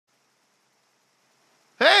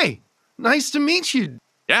Hey, nice to meet you.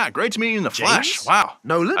 Yeah, great to meet you in the flesh. Wow.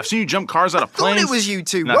 Nolan? I've seen you jump cars out of Thought planes. it was you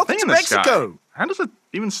two. and that Welcome thing to in the sky. Mexico. How does it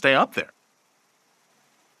even stay up there?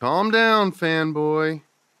 Calm down, fanboy.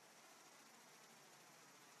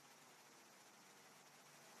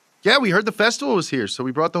 Yeah, we heard the festival was here, so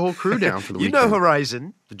we brought the whole crew down for the You weekend. know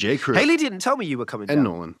Horizon. The J crew. Haley didn't tell me you were coming and down.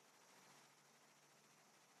 Nolan.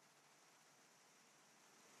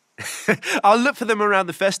 I'll look for them around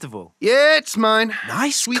the festival. Yeah, it's mine.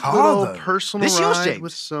 Nice Sweet car, little though. personal This yours, ride James?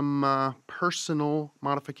 with some personal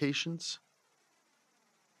modifications.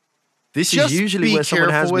 This Just is usually be where someone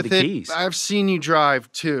careful has me with the it. keys. I've seen you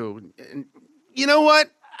drive too. And you know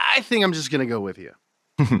what? I think I'm just gonna go with you.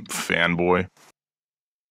 Fanboy.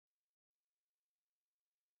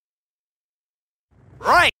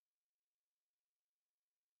 Right.